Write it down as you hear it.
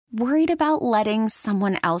Worried about letting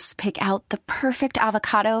someone else pick out the perfect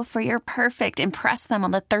avocado for your perfect impress them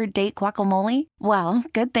on the third date guacamole? Well,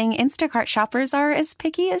 good thing Instacart shoppers are as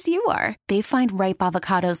picky as you are. They find ripe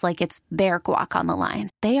avocados like it's their guac on the line.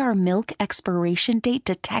 They are milk expiration date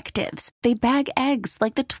detectives. They bag eggs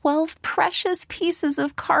like the 12 precious pieces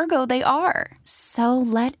of cargo they are. So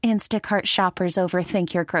let Instacart shoppers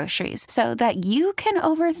overthink your groceries so that you can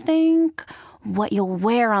overthink what you'll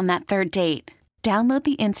wear on that third date. Download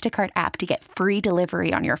the Instacart app to get free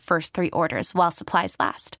delivery on your first 3 orders while supplies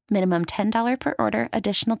last. Minimum $10 per order.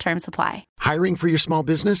 Additional terms apply. Hiring for your small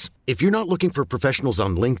business? If you're not looking for professionals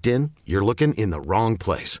on LinkedIn, you're looking in the wrong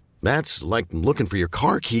place. That's like looking for your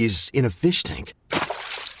car keys in a fish tank.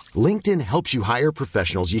 LinkedIn helps you hire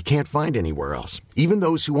professionals you can't find anywhere else, even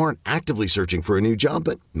those who aren't actively searching for a new job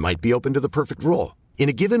but might be open to the perfect role. In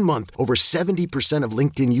a given month, over 70% of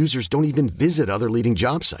LinkedIn users don't even visit other leading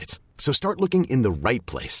job sites. So start looking in the right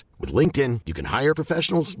place. With LinkedIn, you can hire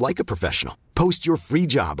professionals like a professional. Post your free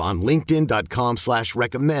job on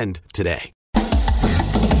linkedin.com/recommend today.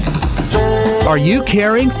 Are you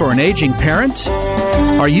caring for an aging parent?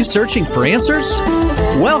 Are you searching for answers?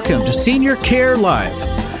 Welcome to Senior Care Live,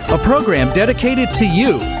 a program dedicated to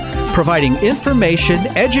you, providing information,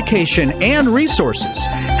 education, and resources,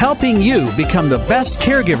 helping you become the best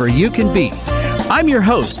caregiver you can be. I'm your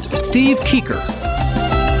host, Steve Keeker.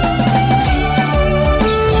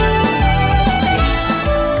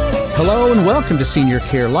 Hello and welcome to Senior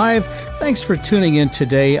Care Live. Thanks for tuning in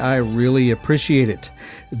today. I really appreciate it.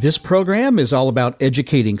 This program is all about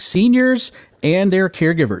educating seniors and their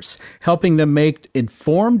caregivers, helping them make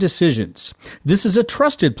informed decisions. This is a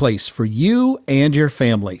trusted place for you and your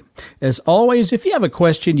family. As always, if you have a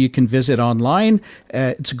question, you can visit online.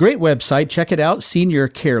 It's a great website. Check it out, Senior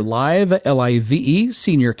Care Live, Live,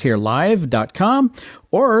 seniorcarelive.com.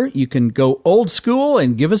 Or you can go old school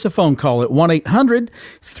and give us a phone call at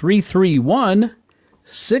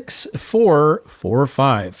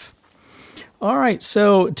 1-800-331-6445. All right,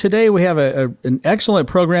 so today we have an excellent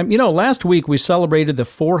program. You know, last week we celebrated the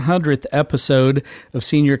 400th episode of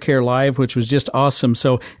Senior Care Live, which was just awesome.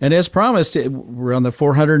 So, and as promised, we're on the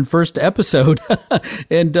 401st episode.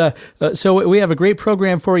 And so we have a great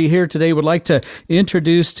program for you here today. Would like to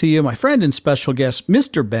introduce to you my friend and special guest,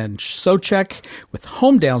 Mr. Ben Socek with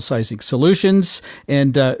Home Downsizing Solutions.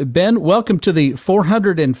 And Ben, welcome to the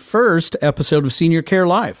 401st episode of Senior Care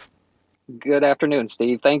Live. Good afternoon,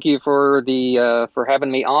 Steve. Thank you for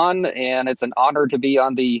having me on, and it's an honor to be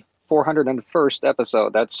on the 401st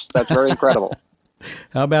episode. That's very incredible.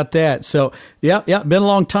 How about that? So, yeah, been a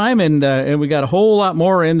long time, and we got a whole lot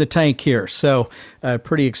more in the tank here. So,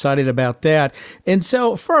 pretty excited about that. And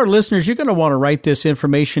so, for our listeners, you're going to want to write this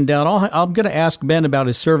information down. I'm going to ask Ben about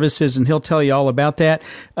his services, and he'll tell you all about that.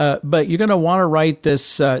 But you're going to want to write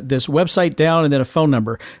this website down and then a phone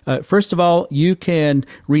number. First of all, you can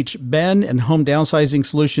reach Ben and Home Downsizing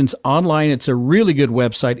Solutions online. It's a really good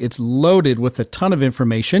website. It's loaded with a ton of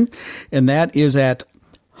information, and that is at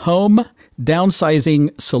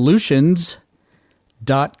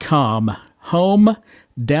HomeDownsizingSolutions.com.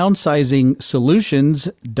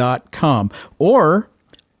 HomeDownsizingSolutions.com. Or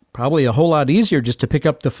probably a whole lot easier just to pick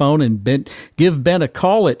up the phone and give Ben a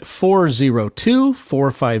call at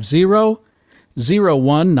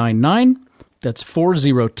 402-450-0199. That's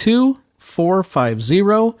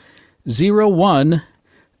 402-450-0199.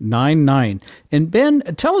 And Ben,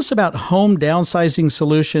 tell us about Home Downsizing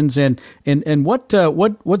Solutions and what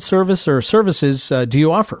service or services do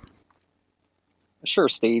you offer? Sure,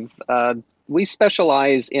 Steve. We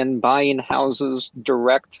specialize in buying houses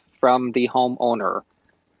direct from the homeowner.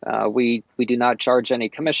 We do not charge any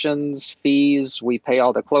commissions, fees. We pay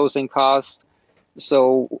all the closing costs.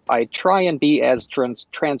 So I try and be as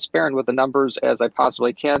transparent with the numbers as I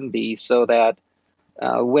possibly can be, so that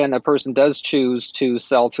when a person does choose to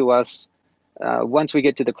sell to us, once we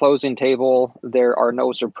get to the closing table, there are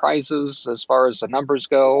no surprises as far as the numbers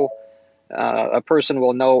go. A person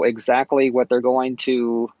will know exactly what they're going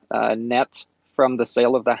to net from the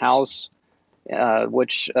sale of the house,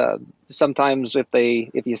 which sometimes if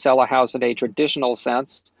you sell a house in a traditional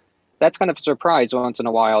sense, that's kind of a surprise once in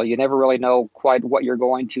a while. You never really know quite what you're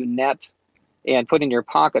going to net and put in your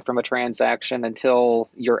pocket from a transaction until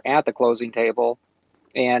you're at the closing table.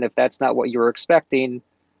 And if that's not what you were expecting,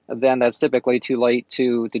 then that's typically too late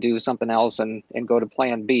to do something else and go to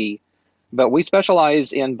plan B. But we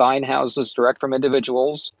specialize in buying houses direct from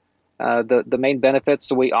individuals. The main benefits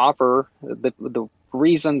that we offer, the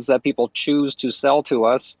reasons that people choose to sell to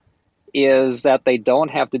us, is that they don't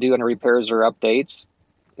have to do any repairs or updates.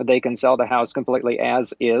 They can sell the house completely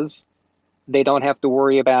as is. They don't have to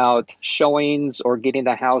worry about showings or getting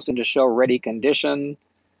the house into show-ready condition.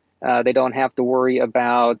 They don't have to worry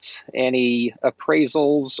about any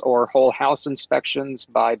appraisals or whole house inspections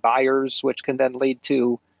by buyers, which can then lead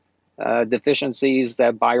to deficiencies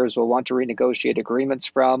that buyers will want to renegotiate agreements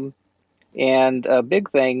from. And a big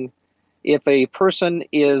thing, if a person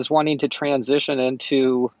is wanting to transition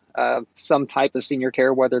into some type of senior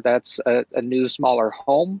care, whether that's a new, smaller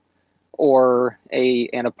home or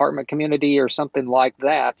an apartment community or something like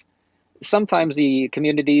that, sometimes the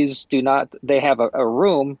communities they have a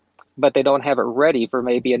room, but they don't have it ready for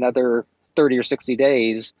maybe another 30 or 60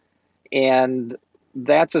 days. And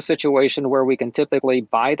that's a situation where we can typically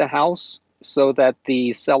buy the house so that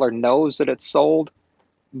the seller knows that it's sold,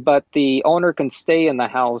 but the owner can stay in the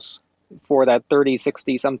house for that 30,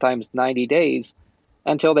 60, sometimes 90 days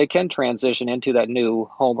until they can transition into that new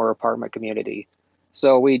home or apartment community.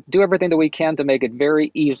 So we do everything that we can to make it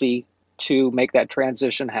very easy to make that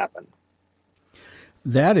transition happen.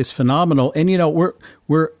 That is phenomenal. And,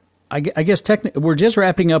 I guess we're just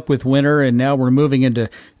wrapping up with winter, and now we're moving into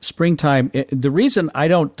springtime. The reason I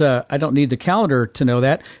don't need the calendar to know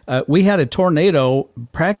that, we had a tornado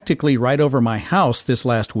practically right over my house this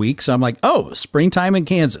last week. So I'm like, oh, springtime in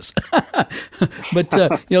Kansas. But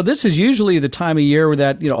this is usually the time of year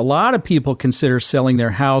that a lot of people consider selling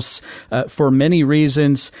their house for many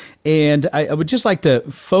reasons. And I would just like to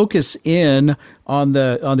focus in on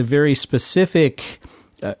the very specific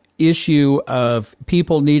issue of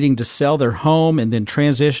people needing to sell their home and then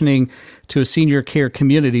transitioning to a senior care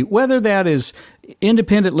community, whether that is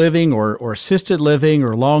independent living or assisted living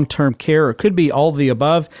or long-term care, or it could be all of the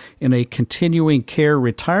above in a continuing care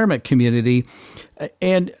retirement community.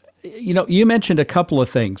 And, you mentioned a couple of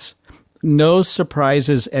things. No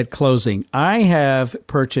surprises at closing. I have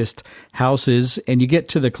purchased houses and you get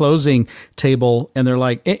to the closing table and they're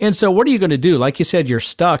like, and so what are you going to do? Like you said, you're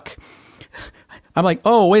stuck. I'm like,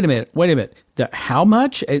 oh, wait a minute. How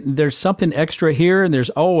much? There's something extra here, and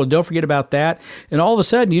don't forget about that. And all of a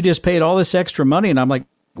sudden, you just paid all this extra money, and I'm like,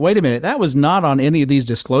 wait a minute, that was not on any of these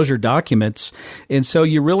disclosure documents. And so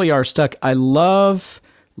you really are stuck. I love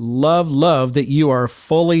that you are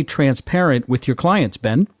fully transparent with your clients,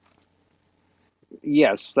 Ben.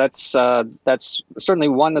 Yes, that's certainly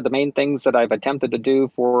one of the main things that I've attempted to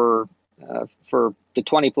do for the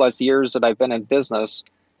 20 plus years that I've been in business.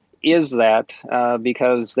 Is that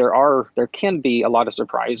because there can be a lot of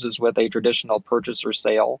surprises with a traditional purchase or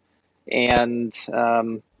sale. And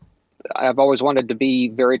I've always wanted to be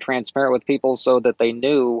very transparent with people so that they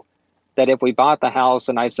knew that if we bought the house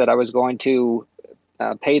and I said I was going to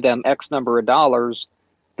pay them X number of dollars,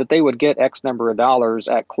 that they would get X number of dollars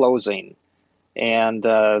at closing. And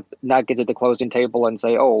not get to the closing table and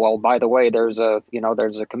say, oh, well, by the way, there's a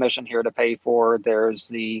commission here to pay for. There's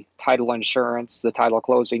the title insurance, the title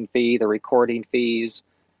closing fee, the recording fees,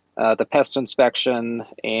 the pest inspection,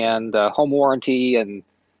 and home warranty,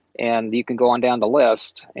 and you can go on down the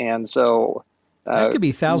list. And so that could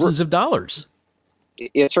be thousands of dollars.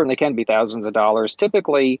 It certainly can be thousands of dollars.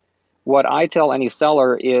 Typically, what I tell any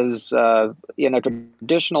seller is in a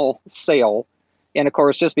traditional sale. And of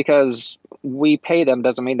course, just because we pay them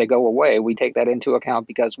doesn't mean they go away. We take that into account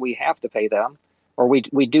because we have to pay them, or we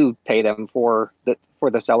do pay them for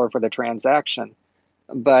the seller for the transaction.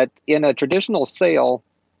 But in a traditional sale,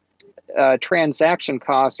 transaction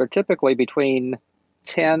costs are typically between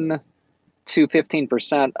 10 to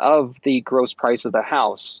 15% of the gross price of the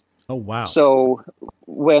house. Oh, wow. So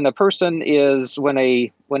when an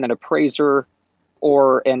appraiser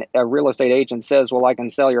or a real estate agent says, well, I can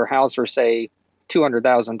sell your house for, say,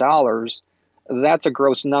 $200,000, that's a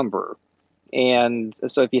gross number. And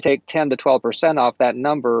so if you take 10 to 12% off that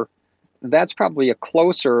number, that's probably a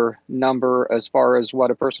closer number as far as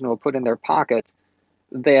what a person will put in their pocket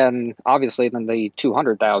than the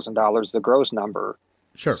 $200,000, the gross number.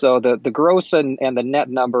 Sure. So the gross and the net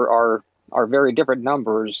number are very different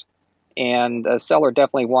numbers. And a seller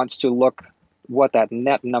definitely wants to look what that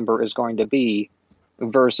net number is going to be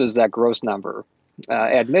versus that gross number.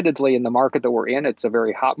 Admittedly, in the market that we're in, it's a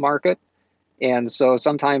very hot market. And so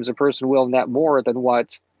sometimes a person will net more than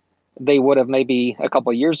what they would have maybe a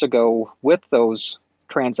couple of years ago with those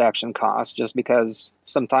transaction costs, just because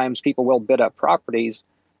sometimes people will bid up properties.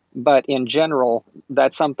 But in general,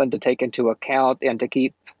 that's something to take into account and to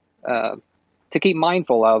keep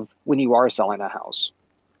mindful of when you are selling a house.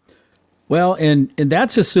 Well, and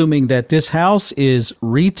that's assuming that this house is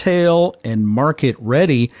retail and market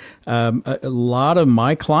ready. A lot of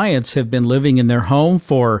my clients have been living in their home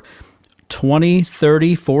for 20,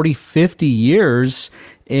 30, 40, 50 years.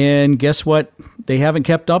 And guess what? They haven't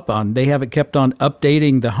kept on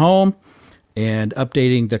updating the home. and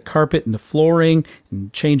updating the carpet and the flooring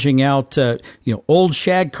and changing out, old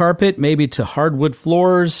shag carpet maybe to hardwood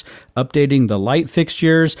floors, updating the light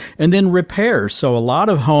fixtures, and then repairs. So a lot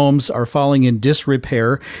of homes are falling in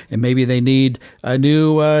disrepair, and maybe they need a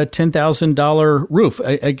new $10,000 roof.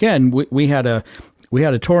 Again, we had a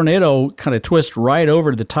tornado kind of twist right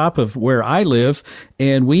over the top of where I live,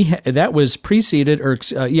 and that was preceded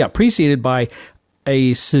by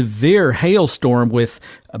a severe hailstorm with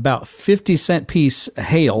about 50-cent piece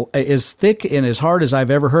hail, as thick and as hard as I've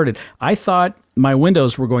ever heard it. I thought my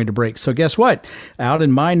windows were going to break. So guess what? Out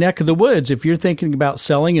in my neck of the woods, if you're thinking about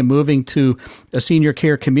selling and moving to a senior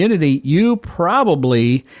care community, you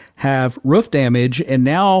probably have roof damage. And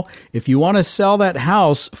now if you want to sell that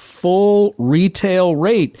house full retail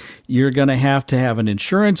rate, you're going to have an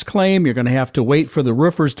insurance claim. You're going to have to wait for the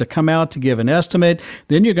roofers to come out to give an estimate.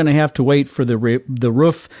 Then you're going to have to wait for the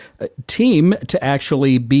roof team to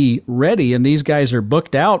actually be ready. And these guys are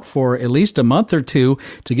booked out for at least a month or two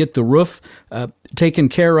to get the roof taken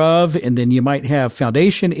care of. And then you might have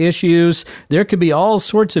foundation issues. There could be all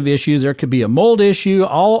sorts of issues. There could be a mold issue.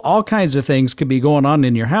 All kinds of things could be going on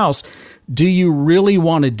in your house. Do you really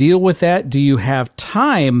want to deal with that? Do you have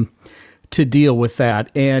time to deal with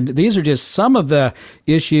that? And these are just some of the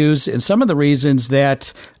issues and some of the reasons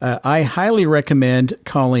that I highly recommend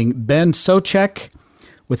calling Ben Socek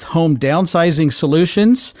with Home Downsizing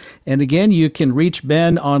Solutions. And again, you can reach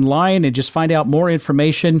Ben online and just find out more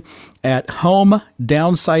information at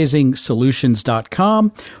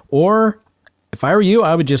homedownsizing-solutions.com. Or if I were you,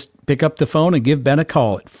 I would just pick up the phone and give Ben a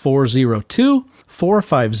call at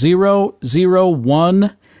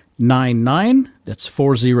 402-450-0199. That's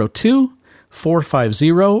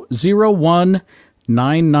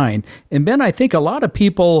 402-450-0199. And Ben, I think a lot of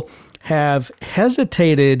people have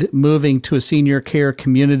hesitated moving to a senior care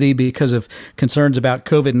community because of concerns about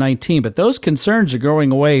COVID-19, but those concerns are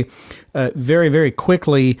going away very, very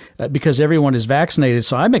quickly because everyone is vaccinated.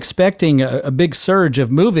 So I'm expecting a big surge of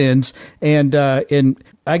move-ins, and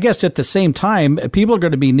I guess at the same time, people are going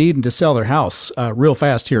to be needing to sell their house real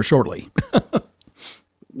fast here shortly.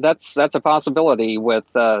 That's a possibility. With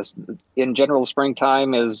in general,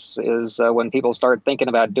 springtime is when people start thinking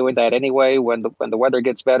about doing that anyway. When the weather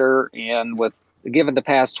gets better, and given the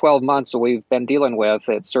past 12 months that we've been dealing with,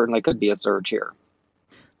 it certainly could be a surge here.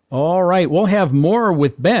 All right, we'll have more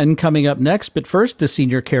with Ben coming up next, but first, the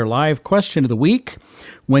Senior Care Live question of the week.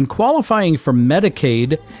 When qualifying for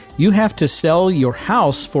Medicaid, you have to sell your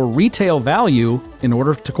house for retail value in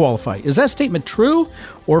order to qualify. Is that statement true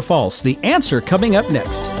or false? The answer coming up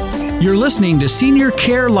next. You're listening to Senior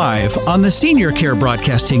Care Live on the Senior Care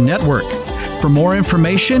Broadcasting Network. For more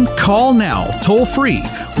information, call now, toll free,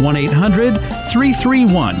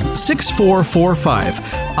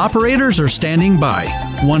 1-800-331-6445. Operators are standing by,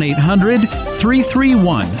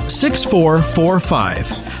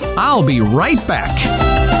 1-800-331-6445. I'll be right back.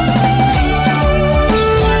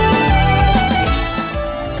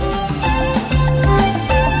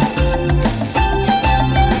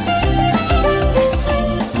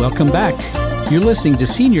 Welcome back. You're listening to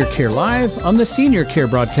Senior Care Live on the Senior Care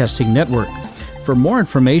Broadcasting Network. For more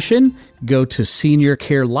information, go to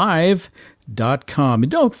seniorcarelive.com.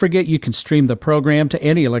 And don't forget, you can stream the program to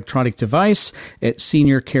any electronic device at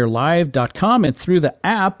seniorcarelive.com and through the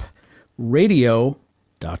app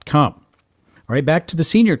radio.com. All right, back to the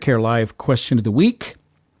Senior Care Live question of the week.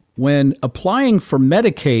 When applying for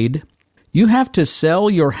Medicaid, you have to sell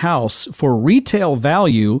your house for retail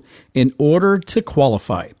value in order to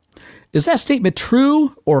qualify. Is that statement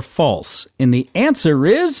true or false? And the answer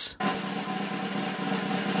is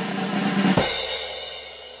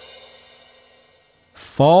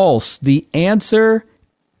false. The answer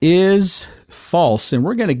is false. And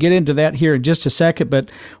we're going to get into that here in just a second,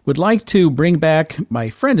 but would like to bring back my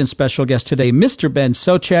friend and special guest today, Mr. Ben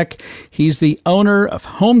Socek. He's the owner of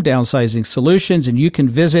Home Downsizing Solutions, and you can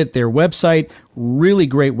visit their website. Really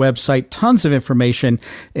great website, tons of information,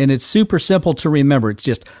 and it's super simple to remember. It's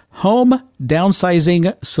just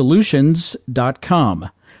homedownsizing-solutions.com.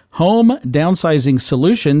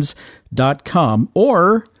 homedownsizing-solutions.com.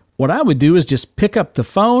 Or what I would do is just pick up the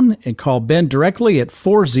phone and call Ben directly at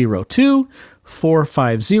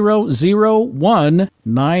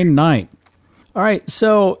 402-450-0199. All right,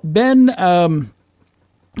 so Ben,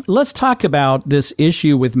 Let's talk about this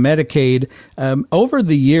issue with Medicaid. Over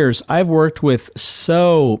the years, I've worked with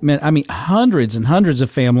hundreds and hundreds of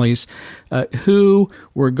families who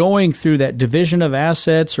were going through that division of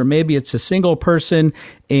assets, or maybe it's a single person,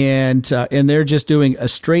 and they're just doing a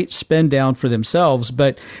straight spend down for themselves.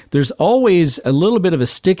 But there's always a little bit of a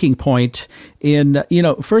sticking point in,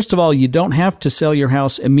 first of all, you don't have to sell your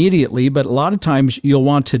house immediately, but a lot of times you'll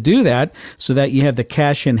want to do that so that you have the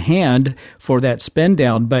cash in hand for that spend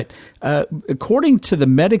down. But according to the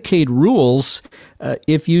Medicaid rules,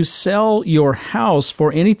 if you sell your house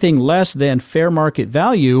for anything less than fair market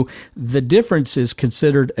value, the difference is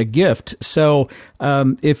considered a gift. So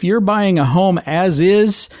if you're buying a home as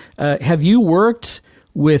is, have you worked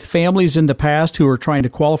with families in the past who are trying to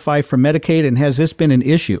qualify for Medicaid, and has this been an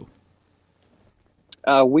issue?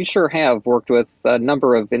 We sure have worked with a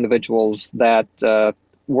number of individuals that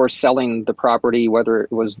were selling the property, whether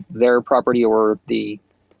it was their property or the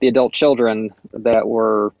adult children that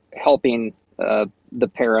were helping the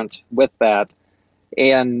parent with that.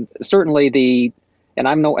 And certainly and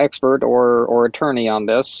I'm no expert or attorney on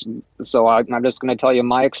this, so I'm just going to tell you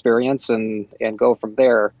my experience and go from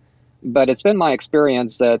there. But it's been my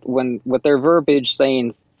experience that with their verbiage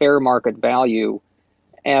saying fair market value,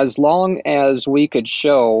 as long as we could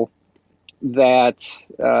show that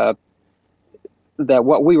that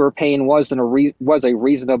what we were paying was a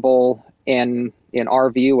reasonable and, in our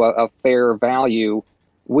view, a fair value,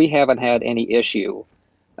 we haven't had any issue.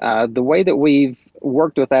 The way that we've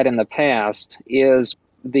worked with that in the past is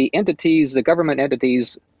the government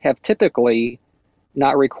entities have typically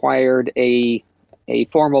not required a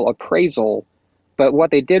formal appraisal, but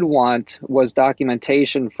what they did want was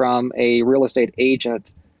documentation from a real estate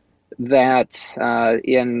agent that,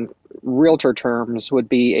 in realtor terms, would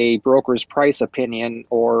be a broker's price opinion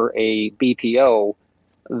or a BPO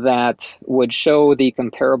that would show the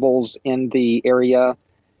comparables in the area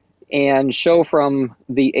and show from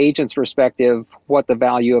the agent's perspective what the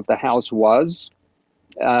value of the house was,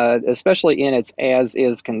 especially in its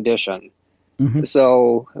as-is condition. Mm-hmm.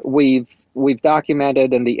 So we've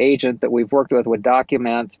documented, and the agent that we've worked with would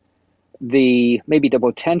document maybe the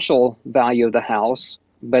potential value of the house,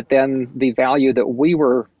 but then the value that we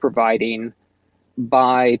were providing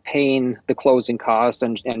by paying the closing costs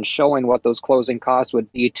and showing what those closing costs would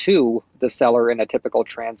be to the seller in a typical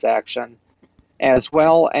transaction, as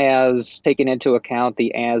well as taking into account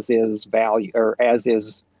the as-is value or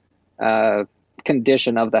as-is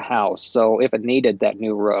condition of the house. So if it needed that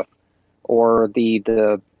new roof, or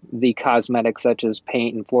the cosmetics such as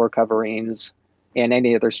paint and floor coverings and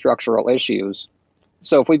any other structural issues.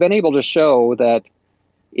 So if we've been able to show that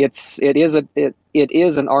it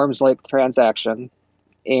is an arm's length transaction,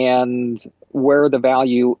 and where the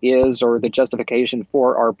value is or the justification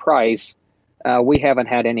for our price, we haven't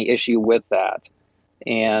had any issue with that.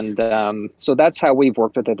 And so that's how we've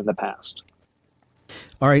worked with it in the past.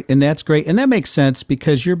 All right, and that's great. And that makes sense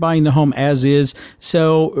because you're buying the home as is.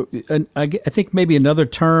 So I think maybe another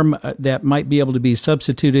term that might be able to be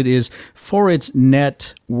substituted is for its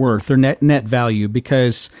net worth or net value,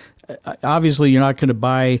 because obviously you're not going to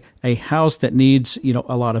buy a house that needs,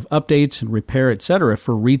 a lot of updates and repair, et cetera,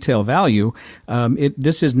 for retail value.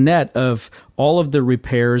 This is net of all of the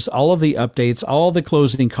repairs, all of the updates, all of the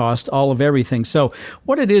closing costs, all of everything. So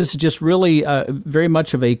what it is just really very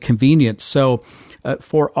much of a convenience. So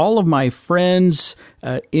for all of my friends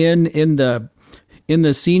in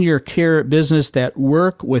the senior care business that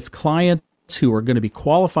work with clients who are going to be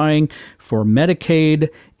qualifying for Medicaid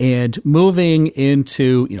and moving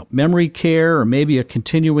into, memory care, or maybe a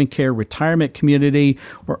continuing care retirement community,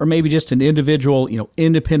 or maybe just an individual,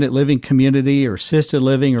 independent living community or assisted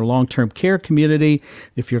living or long-term care community.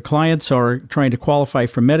 If your clients are trying to qualify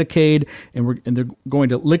for Medicaid and they're going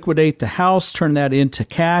to liquidate the house, turn that into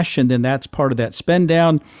cash, and then that's part of that spend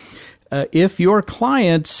down. If your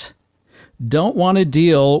clients don't want to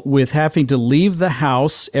deal with having to leave the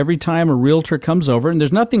house every time a realtor comes over. And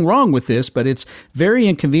there's nothing wrong with this, but it's very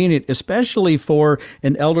inconvenient, especially for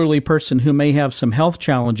an elderly person who may have some health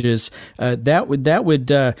challenges. That would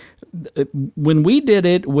when we did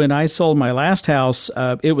it, when I sold my last house,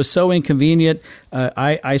 it was so inconvenient.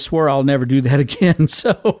 I swore I'll never do that again.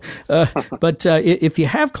 So, but if you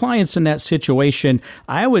have clients in that situation,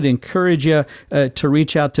 I would encourage you to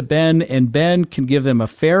reach out to Ben, and Ben can give them a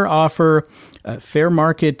fair offer, fair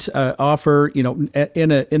market offer,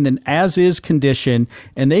 in an as-is condition,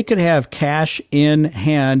 and they could have cash in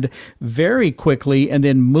hand very quickly, and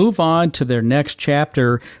then move on to their next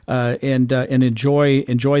chapter and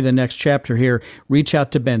enjoy the next chapter here, reach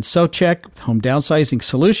out to Ben Socek with Home Downsizing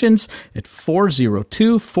Solutions at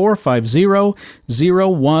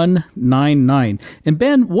 402-450-0199. And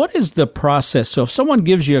Ben, what is the process? So if someone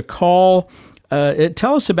gives you a call,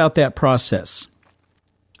 tell us about that process.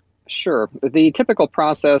 Sure. The typical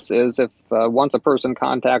process is if once a person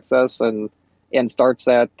contacts us and starts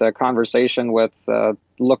that conversation with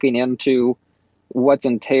looking into what's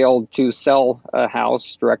entailed to sell a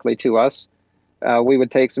house directly to us, we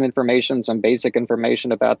would take some information, some basic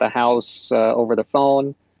information about the house over the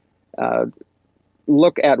phone,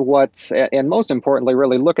 look at what, and most importantly,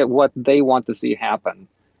 really look at what they want to see happen.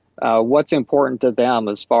 What's important to them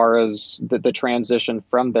as far as the transition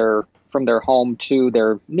from their home to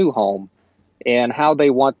their new home, and how they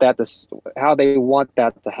want that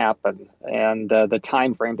to happen, and the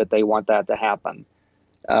time frame that they want that to happen.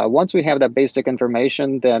 Once we have that basic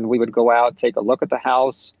information, then we would go out, take a look at the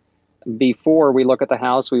house. Before we look at the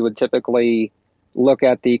house, we would typically look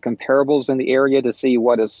at the comparables in the area to see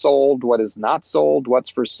what is sold, what is not sold, what's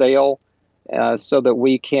for sale, so that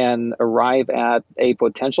we can arrive at a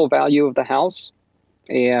potential value of the house.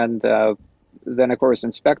 And then, of course,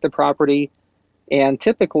 inspect the property. And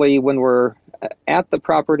typically when we're at the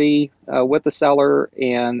property with the seller,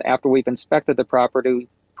 and after we've inspected the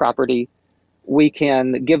property, we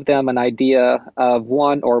can give them an idea of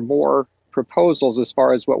one or more proposals as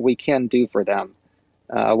far as what we can do for them,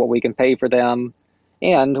 what we can pay for them.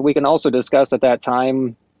 And we can also discuss at that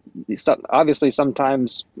time, obviously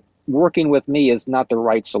sometimes working with me is not the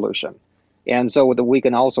right solution. And so we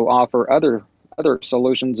can also offer other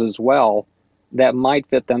solutions as well that might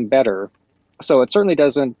fit them better. So it certainly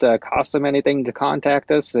doesn't cost them anything to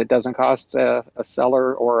contact us. It doesn't cost a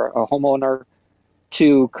seller or a homeowner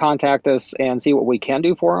to contact us and see what we can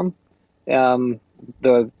do for them.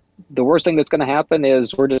 The worst thing that's going to happen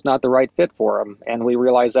is we're just not the right fit for them, and we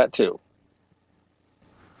realize that too.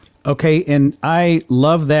 Okay, and I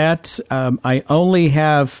love that. I only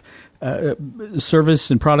have service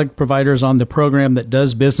and product providers on the program that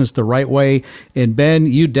does business the right way. And Ben,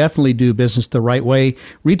 you definitely do business the right way.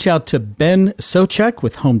 Reach out to Ben Socek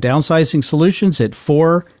with Home Downsizing Solutions at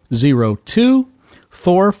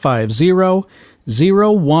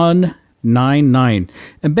 402-450-0199.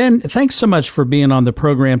 And Ben, thanks so much for being on the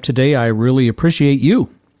program today. I really appreciate you.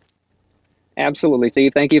 Absolutely,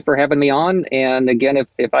 Steve. Thank you for having me on. And again,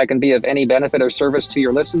 if I can be of any benefit or service to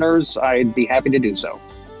your listeners, I'd be happy to do so.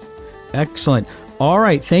 Excellent. All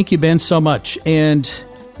right. Thank you, Ben, so much. And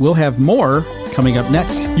we'll have more coming up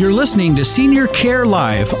next. You're listening to Senior Care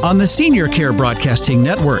Live on the Senior Care Broadcasting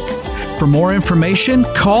Network. For more information,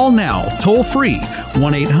 call now, toll free,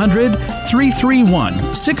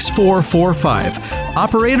 1-800-331-6445.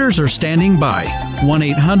 Operators are standing by,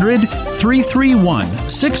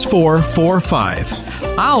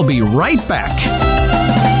 1-800-331-6445. I'll be right back.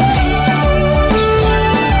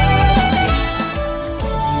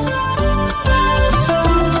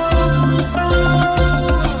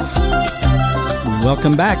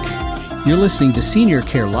 Welcome back. You're listening to Senior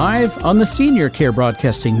Care Live on the Senior Care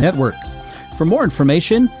Broadcasting Network. For more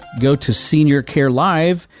information, go to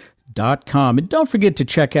seniorcarelive.com. And don't forget to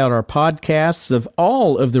check out our podcasts of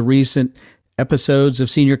all of the recent episodes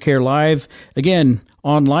of Senior Care Live, again,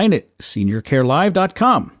 online at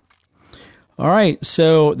seniorcarelive.com. All right,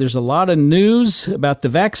 so there's a lot of news about the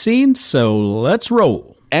vaccine, so let's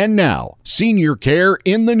roll. And now, Senior Care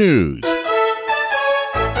in the News.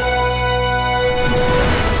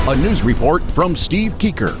 A news report from Steve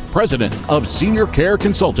Keeker, president of Senior Care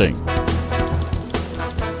Consulting.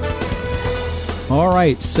 All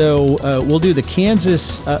right, so we'll do the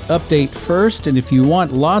Kansas update first. And if you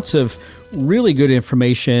want lots of really good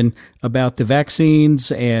information about the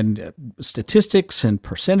vaccines and statistics and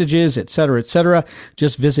percentages, et cetera,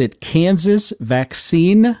 just visit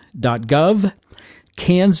kansasvaccine.gov,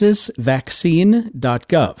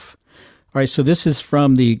 kansasvaccine.gov. All right, so this is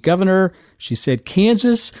from the governor. She said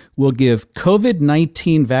Kansas will give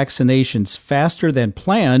COVID-19 vaccinations faster than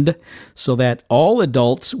planned so that all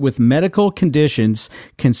adults with medical conditions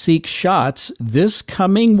can seek shots this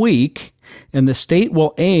coming week, and the state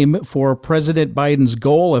will aim for President Biden's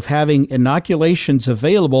goal of having inoculations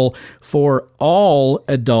available for all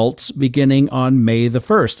adults beginning on May the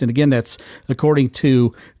 1st. And again, that's according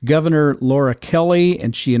to Governor Laura Kelly,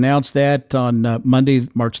 and she announced that on Monday,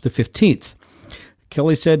 March the 15th.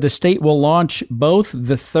 Kelly said the state will launch both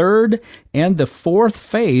the third and the fourth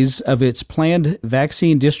phase of its planned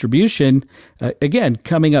vaccine distribution, again,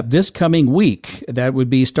 coming up this coming week. That would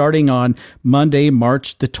be starting on Monday,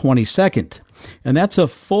 March the 22nd. And that's a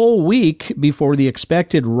full week before the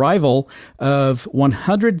expected arrival of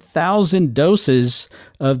 100,000 doses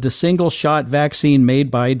of the single-shot vaccine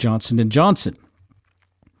made by Johnson & Johnson.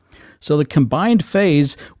 So the combined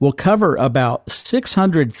phase will cover about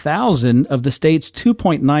 600,000 of the state's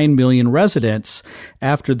 2.9 million residents,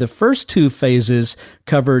 after the first two phases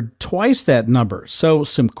covered twice that number. So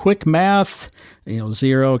some quick math,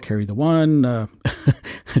 0, carry the 1.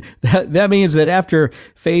 That means that after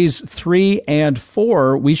phase 3 and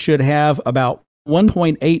 4, we should have about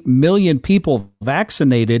 1.8 million people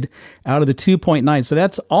vaccinated out of the 2.9. So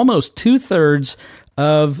that's almost 2/3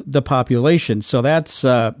 of the population. So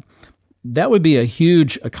that would be a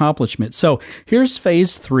huge accomplishment. So here's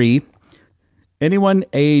phase 3. Anyone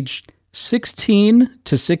aged 16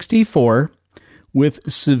 to 64 with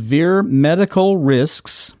severe medical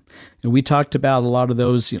risks. And we talked about a lot of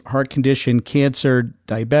those: heart condition, cancer,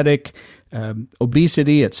 diabetic,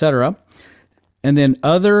 obesity, etc. And then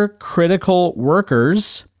other critical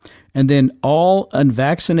workers, and then all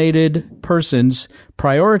unvaccinated persons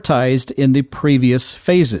prioritized in the previous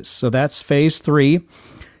phases. So that's phase 3.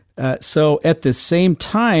 So at the same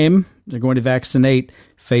time, they're going to vaccinate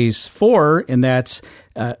phase 4, and that's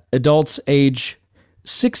adults age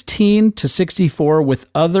 16 to 64 with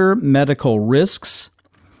other medical risks,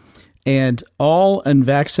 and all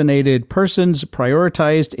unvaccinated persons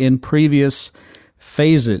prioritized in previous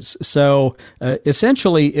phases. So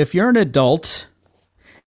essentially, if you're an adult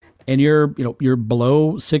and you're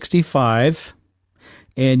below 65,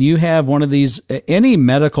 and you have one of these, any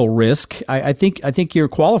medical risk, I think you're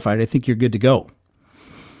qualified. I think you're good to go.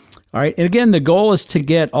 All right. And again, the goal is to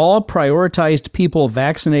get all prioritized people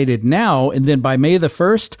vaccinated now, and then by May the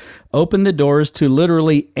 1st, open the doors to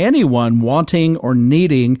literally anyone wanting or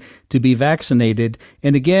needing to be vaccinated.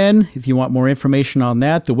 And again, if you want more information on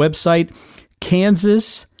that, the website,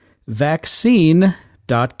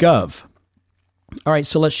 kansasvaccine.gov. All right,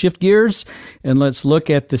 so let's shift gears and let's look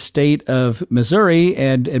at the state of Missouri,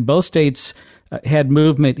 and both states had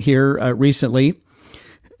movement here recently.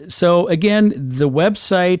 So again, the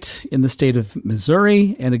website in the state of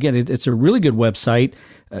Missouri, and again, it's a really good website,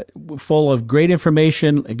 full of great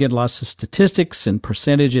information, again, lots of statistics and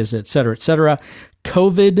percentages, et cetera,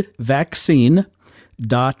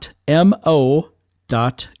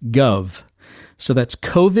 covidvaccine.mo.gov. So that's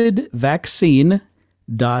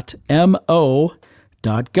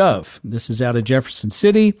covidvaccine.mo.gov. This is out of Jefferson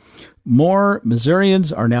City. More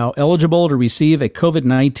Missourians are now eligible to receive a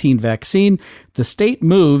COVID-19 vaccine. The state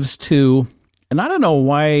moves to, and I don't know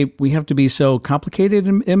why we have to be so complicated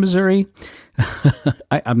in Missouri.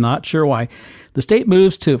 I'm not sure why. The state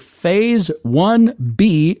moves to Phase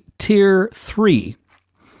 1B, Tier 3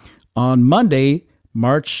 on Monday,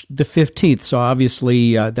 March the 15th. So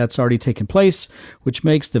obviously that's already taken place, which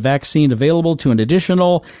makes the vaccine available to an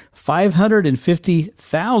additional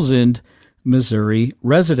 550,000 Missouri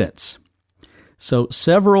residents. So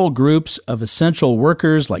several groups of essential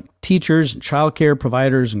workers like teachers and childcare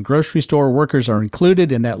providers and grocery store workers are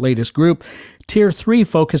included in that latest group. Tier 3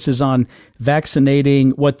 focuses on vaccinating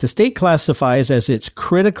what the state classifies as its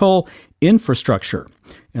critical infrastructure.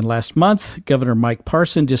 And last month, Governor Mike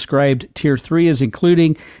Parson described Tier 3 as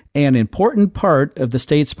including an important part of the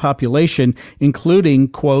state's population, including,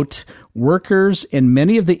 quote, workers in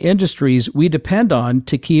many of the industries we depend on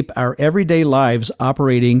to keep our everyday lives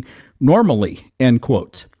operating normally, end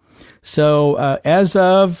quote. So as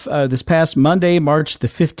of this past Monday, March the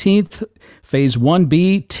 15th, Phase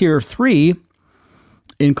 1B, Tier 3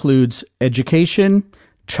 includes education,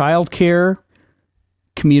 childcare,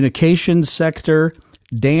 communications sector,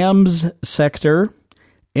 dams sector,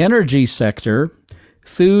 energy sector,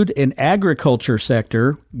 food and agriculture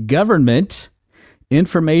sector, government,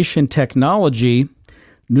 information technology,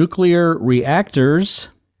 nuclear reactors,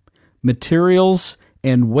 materials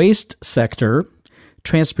and waste sector,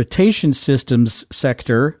 transportation systems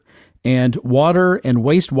sector, and water and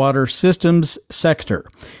wastewater systems sector.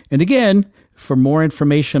 And again, for more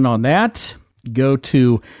information on that, go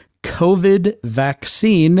to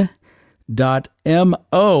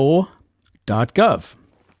covidvaccine.mo.gov.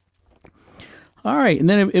 All right, and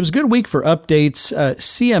then it was a good week for updates.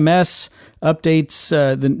 CMS updates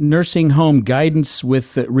the nursing home guidance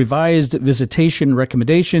with revised visitation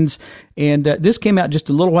recommendations. And this came out just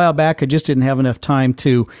a little while back. I just didn't have enough time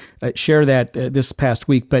to share that this past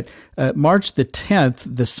week. But March the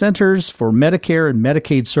 10th, the Centers for Medicare and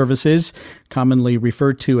Medicaid Services, commonly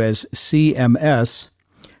referred to as CMS,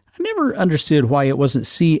 I never understood why it wasn't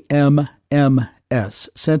CMMS,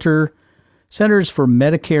 Center Centers for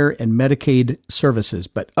Medicare and Medicaid Services.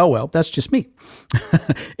 But, oh well, that's just me.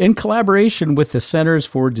 In collaboration with the Centers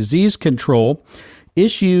for Disease Control,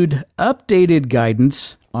 issued updated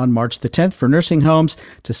guidance on March the 10th for nursing homes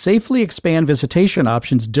to safely expand visitation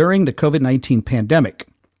options during the COVID-19 pandemic.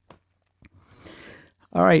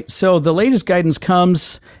 All right, so the latest guidance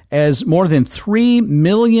comes as more than 3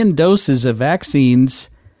 million doses of vaccines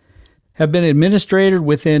have been administered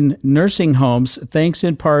within nursing homes, thanks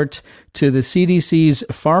in part to the CDC's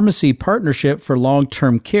Pharmacy Partnership for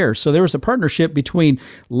Long-Term Care. So there was a partnership between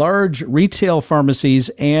large retail pharmacies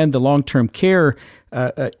and the long-term care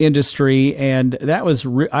industry, and that was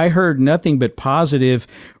I heard nothing but positive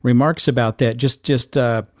remarks about that. Just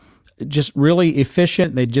really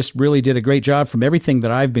efficient. They just really did a great job from everything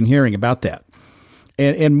that I've been hearing about that.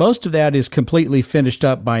 And most of that is completely finished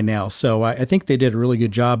up by now. So I think they did a really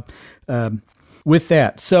good job with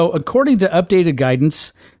that. So according to updated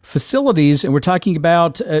guidance, facilities, and we're talking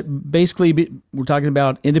about we're talking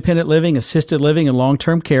about independent living, assisted living, and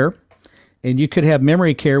long-term care. And you could have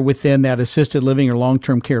memory care within that assisted living or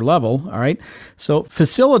long-term care level, all right? So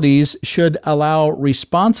facilities should allow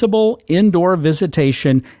responsible indoor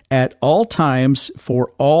visitation at all times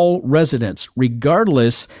for all residents,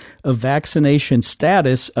 regardless of vaccination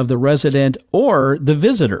status of the resident or the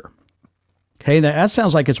visitor. Okay, that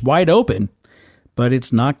sounds like it's wide open, but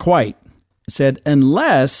it's not quite. It said,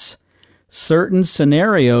 unless certain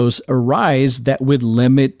scenarios arise that would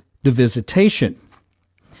limit the visitation.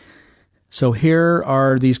 So here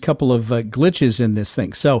are these couple of glitches in this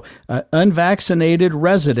thing. So unvaccinated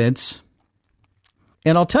residents,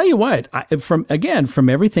 and I'll tell you what, from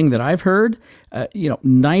everything that I've heard,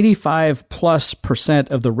 95+%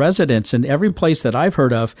 of the residents in every place that I've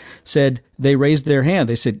heard of said they raised their hand.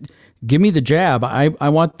 They said, give me the jab. I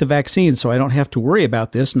want the vaccine so I don't have to worry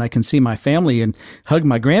about this and I can see my family and hug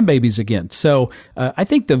my grandbabies again. So I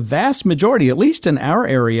think the vast majority, at least in our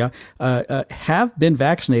area, have been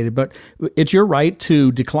vaccinated. But it's your right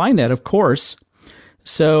to decline that, of course.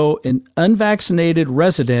 So an unvaccinated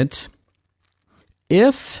resident,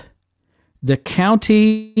 if the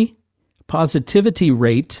county positivity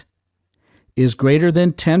rate is greater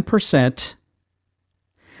than 10%,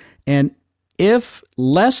 and if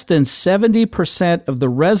less than 70% of the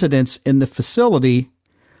residents in the facility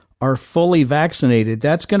are fully vaccinated,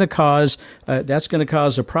 that's going to cause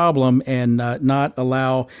a problem and not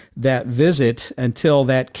allow that visit until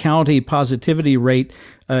that county positivity rate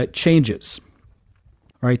changes.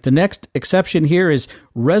 All right. The next exception here is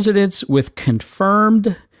residents with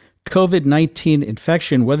confirmed COVID-19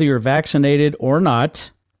 infection, whether you're vaccinated or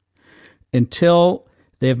not, until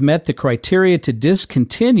they have met the criteria to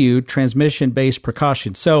discontinue transmission-based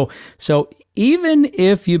precautions. So even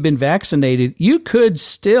if you've been vaccinated, you could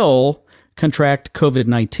still contract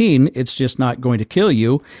COVID-19. It's just not going to kill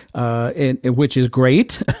you, which is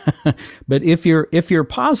great. But if you're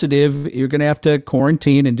positive, you're going to have to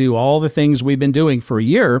quarantine and do all the things we've been doing for a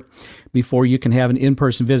year before you can have an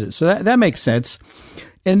in-person visit. So that makes sense.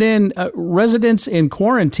 And then residents in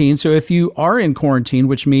quarantine. So if you are in quarantine,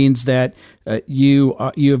 which means that you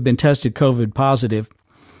have been tested COVID positive,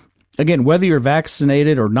 again, whether you're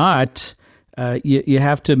vaccinated or not, you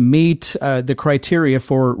have to meet the criteria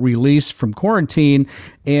for release from quarantine.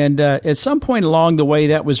 And at some point along the way,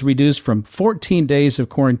 that was reduced from 14 days of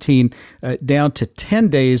quarantine down to 10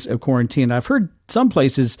 days of quarantine. I've heard some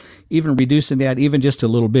places even reducing that even just a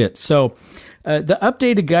little bit. So the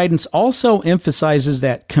updated guidance also emphasizes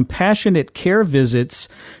that compassionate care visits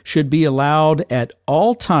should be allowed at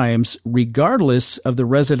all times, regardless of the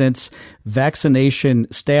resident's vaccination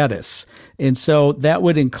status. And so that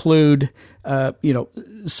would include,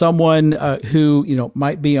 someone who,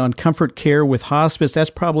 might be on comfort care with hospice.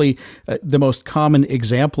 That's probably the most common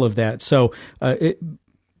example of that. So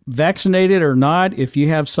vaccinated or not, if you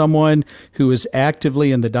have someone who is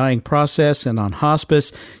actively in the dying process and on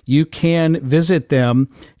hospice, you can visit them,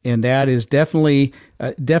 and that is definitely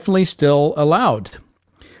still allowed.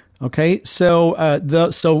 Okay, so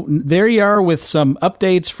there you are with some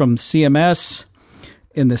updates from CMS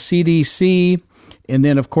and the CDC. And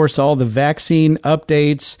then, of course, all the vaccine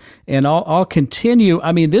updates, and I'll continue.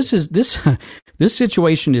 I mean, this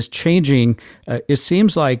situation is changing. It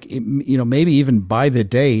seems like, maybe even by the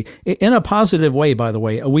day, in a positive way, by the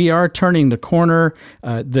way. We are turning the corner.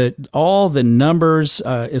 All the numbers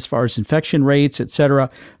as far as infection rates, et cetera,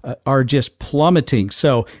 are just plummeting.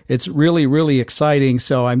 So it's really, really exciting.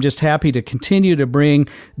 So I'm just happy to continue to bring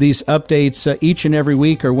these updates each and every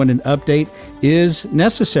week, or when an update is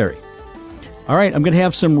necessary. All right, I'm going to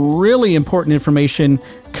have some really important information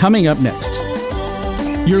coming up next.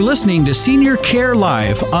 You're listening to Senior Care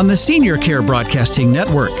Live on the Senior Care Broadcasting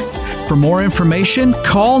Network. For more information,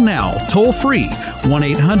 call now, toll free,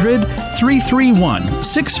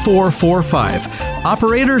 1-800-331-6445.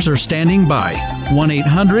 Operators are standing by,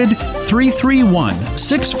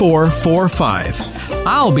 1-800-331-6445.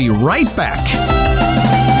 I'll be right back.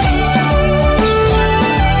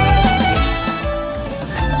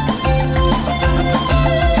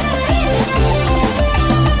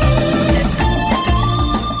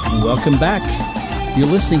 Welcome back. You're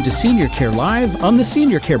listening to Senior Care Live on the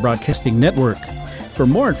Senior Care Broadcasting Network. For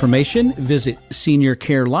more information, visit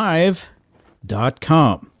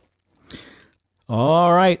seniorcarelive.com.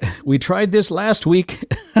 All right, we tried this last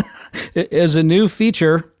week as a new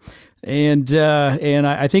feature, and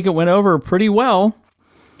I think it went over pretty well.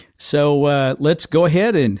 So let's go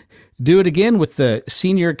ahead and do it again with the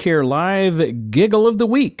Senior Care Live Giggle of the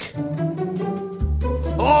Week.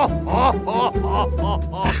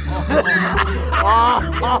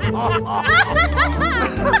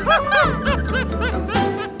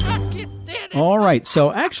 All right, so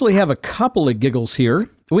I actually have a couple of giggles here.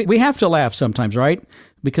 We have to laugh sometimes, right?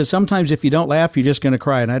 Because sometimes if you don't laugh, you're just going to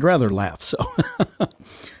cry, and I'd rather laugh. So,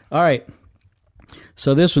 all right.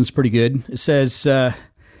 So this one's pretty good. It says,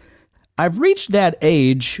 I've reached that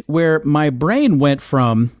age where my brain went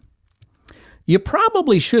from, you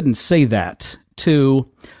probably shouldn't say that, to,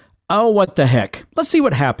 oh, what the heck? Let's see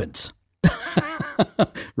what happens.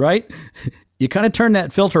 Right? You kind of turn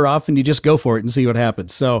that filter off and you just go for it and see what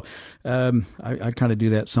happens. So I kind of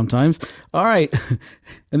do that sometimes. All right.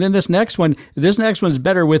 And then this next one's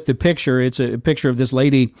better with the picture. It's a picture of this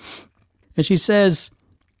lady. And she says,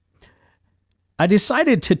 I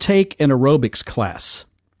decided to take an aerobics class.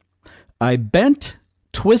 I bent,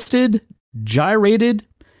 twisted, gyrated,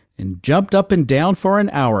 and jumped up and down for an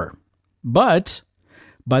hour. But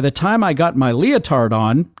by the time I got my leotard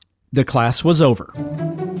on, the class was over.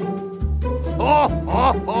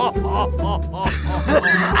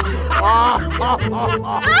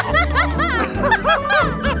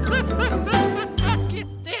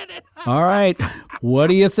 All right, what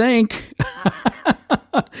do you think?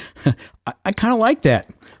 I kind of like that.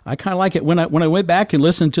 I kind of like it. When I went back and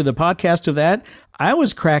listened to the podcast of that, I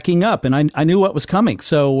was cracking up, and I knew what was coming.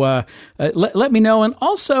 So let me know. And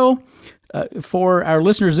also, for our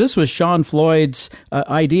listeners, this was Sean Floyd's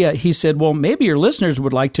idea. He said, well, maybe your listeners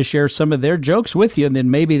would like to share some of their jokes with you, and then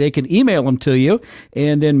maybe they can email them to you,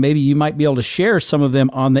 and then maybe you might be able to share some of them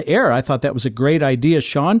on the air. I thought that was a great idea,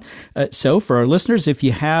 Sean. So for our listeners, if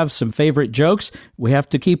you have some favorite jokes, we have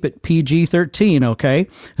to keep it PG-13, okay?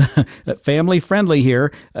 Family friendly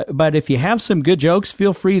here. But if you have some good jokes,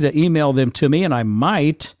 feel free to email them to me, and I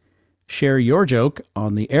might share your joke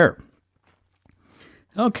on the air.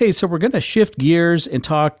 Okay, so we're going to shift gears and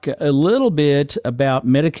talk a little bit about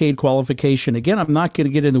Medicaid qualification. Again, I'm not going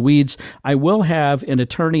to get in the weeds. I will have an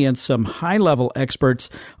attorney and some high-level experts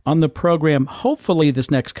on the program, hopefully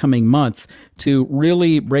this next coming month, to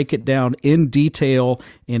really break it down in detail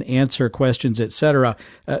and answer questions, etc.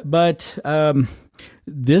 But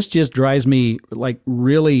this just drives me like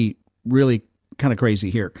really, really kind of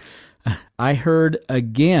crazy here. I heard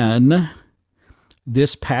again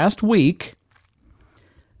this past week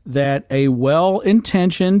that a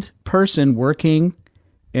well-intentioned person working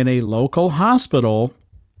in a local hospital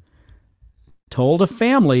told a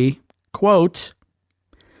family, quote,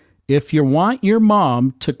 if you want your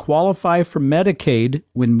mom to qualify for Medicaid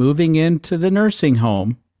when moving into the nursing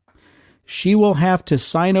home, she will have to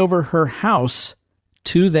sign over her house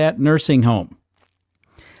to that nursing home.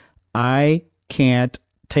 I can't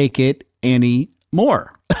take it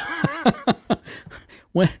anymore.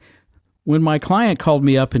 When my client called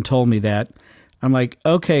me up and told me that, I'm like,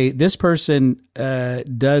 okay, this person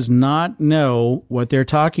does not know what they're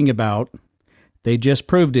talking about. They just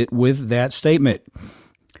proved it with that statement.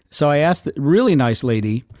 So I asked the really nice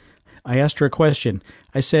lady, I asked her a question.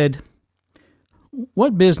 I said,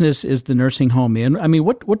 what business is the nursing home in? I mean,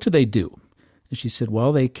 what do they do? And she said,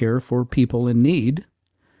 well, they care for people in need.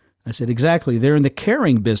 I said, exactly. They're in the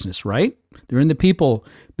caring business, right? They're in the people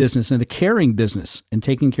business and the caring business and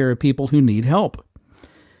taking care of people who need help.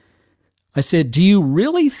 I said, do you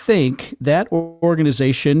really think that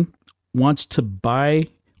organization wants to buy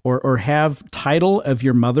or have title of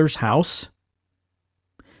your mother's house?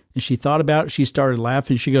 And she thought about it. She started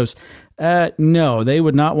laughing. She goes, no, they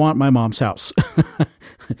would not want my mom's house.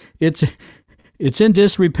 It's in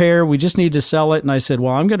disrepair. We just need to sell it. And I said,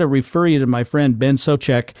 well, I'm going to refer you to my friend Ben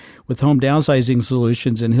Socek with Home Downsizing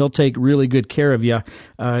Solutions, and he'll take really good care of you.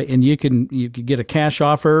 And you can get a cash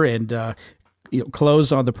offer and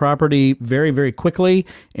close on the property very, very quickly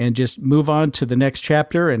and just move on to the next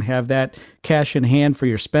chapter and have that cash in hand for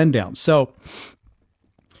your spend down. So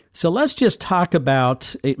let's just talk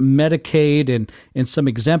about Medicaid and some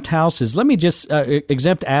exempt houses. Let me just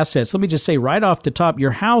exempt assets. Let me just say right off the top,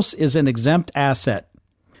 your house is an exempt asset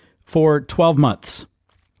for 12 months.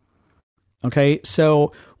 Okay,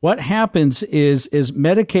 so what happens is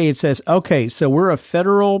Medicaid says, okay, so we're a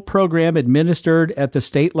federal program administered at the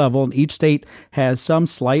state level, and each state has some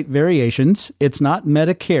slight variations. It's not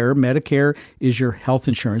Medicare. Medicare is your health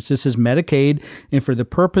insurance. This is Medicaid, and for the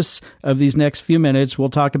purpose of these next few minutes, we'll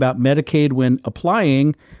talk about Medicaid when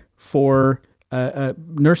applying for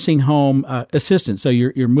nursing home assistance. So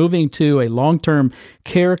you're moving to a long-term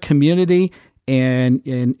care community, and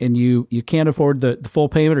you can't afford the full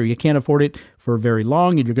payment, or you can't afford it for very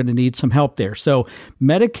long, and you're going to need some help there. So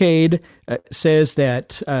Medicaid says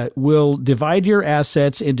that we'll divide your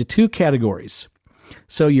assets into two categories.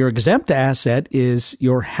 So your exempt asset is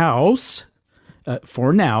your house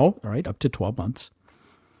for now, all right, up to 12 months,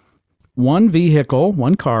 one vehicle,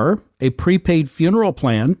 one car, a prepaid funeral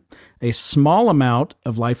plan, a small amount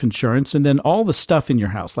of life insurance, and then all the stuff in your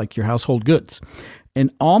house, like your household goods. And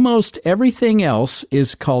almost everything else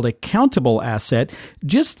is called a countable asset.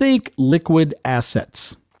 Just think liquid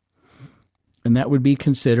assets. And that would be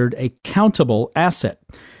considered a countable asset.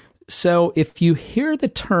 So if you hear the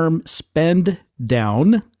term spend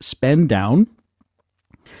down,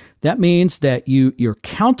 that means that your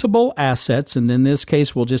countable assets, and in this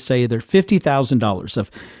case, we'll just say they're $50,000 of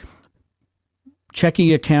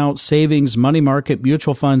checking account, savings, money market,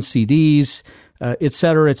 mutual funds, CDs, et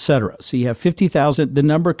cetera, et cetera. So you have $50,000. The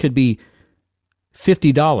number could be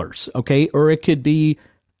 $50, okay, or it could be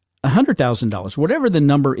 $100,000. Whatever the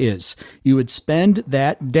number is, you would spend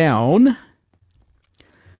that down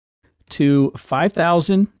to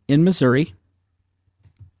 $5,000 in Missouri.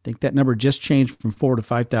 I think that number just changed from $4,000 to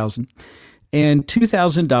 $5,000, and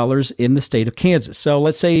 $2,000 in the state of Kansas. So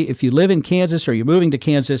let's say if you live in Kansas or you're moving to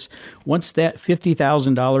Kansas, once that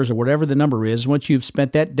 $50,000 or whatever the number is, once you've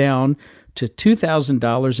spent that down to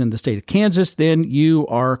 $2,000 in the state of Kansas, then you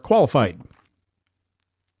are qualified.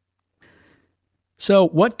 So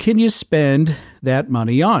what can you spend that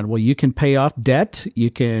money on? Well, you can pay off debt.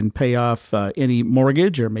 You can pay off any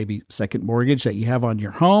mortgage or maybe second mortgage that you have on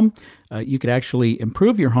your home. You could actually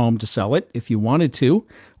improve your home to sell it if you wanted to,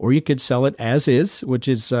 or you could sell it as is, which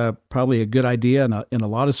is probably a good idea in a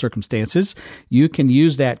lot of circumstances. You can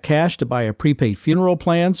use that cash to buy a prepaid funeral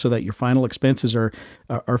plan so that your final expenses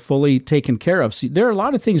are fully taken care of. So there are a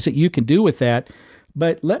lot of things that you can do with that.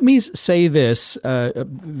 But let me say this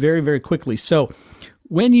very, very quickly. So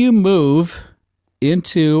when you move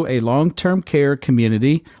into a long-term care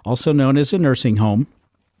community, also known as a nursing home,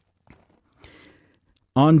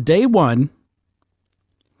 on day one,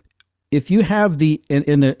 if you have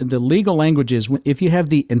in the legal languages, if you have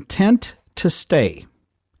the intent to stay,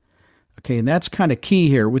 okay, and that's kind of key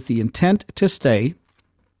here with the intent to stay,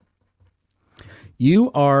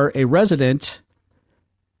 you are a resident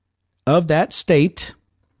of that state,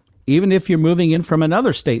 even if you're moving in from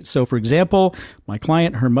another state. So, for example, my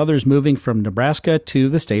client, her mother's moving from Nebraska to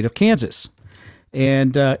the state of Kansas.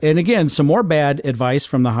 And again, some more bad advice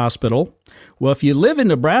from the hospital. Well, if you live in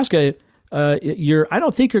Nebraska, I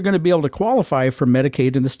don't think you're going to be able to qualify for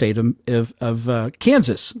Medicaid in the state of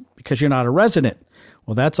Kansas because you're not a resident.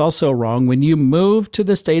 Well, that's also wrong. When you move to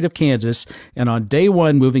the state of Kansas and on day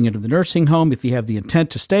one, moving into the nursing home, if you have the intent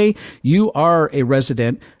to stay, you are a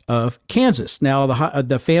resident of Kansas. Now,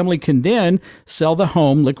 the family can then sell the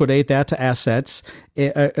home, liquidate that to assets,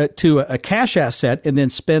 to a cash asset, and then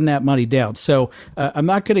spend that money down. So I'm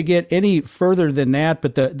not going to get any further than that,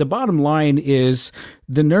 but the bottom line is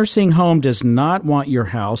the nursing home does not want your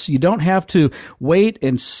house. You don't have to wait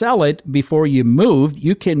and sell it before you move.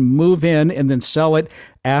 You can move in and then sell it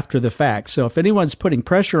after the fact. So if anyone's putting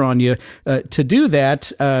pressure on you to do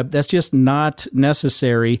that, that's just not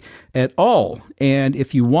necessary at all. And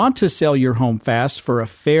if you want to sell your home fast for a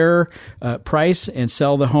fair price and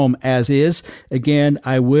sell the home as is, again,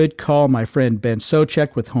 I would call my friend Ben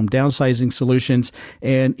Socek with Home Downsizing Solutions,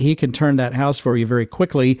 and he can turn that house for you very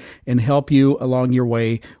quickly and help you along your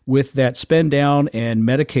way with that spend down and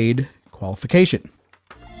Medicaid qualification.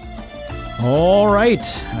 All right,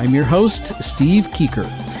 I'm your host, Steve Keeker,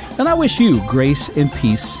 and I wish you grace and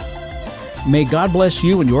peace. May God bless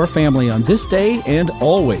you and your family on this day and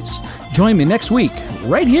always. Join me next week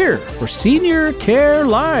right here for Senior Care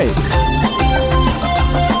Live.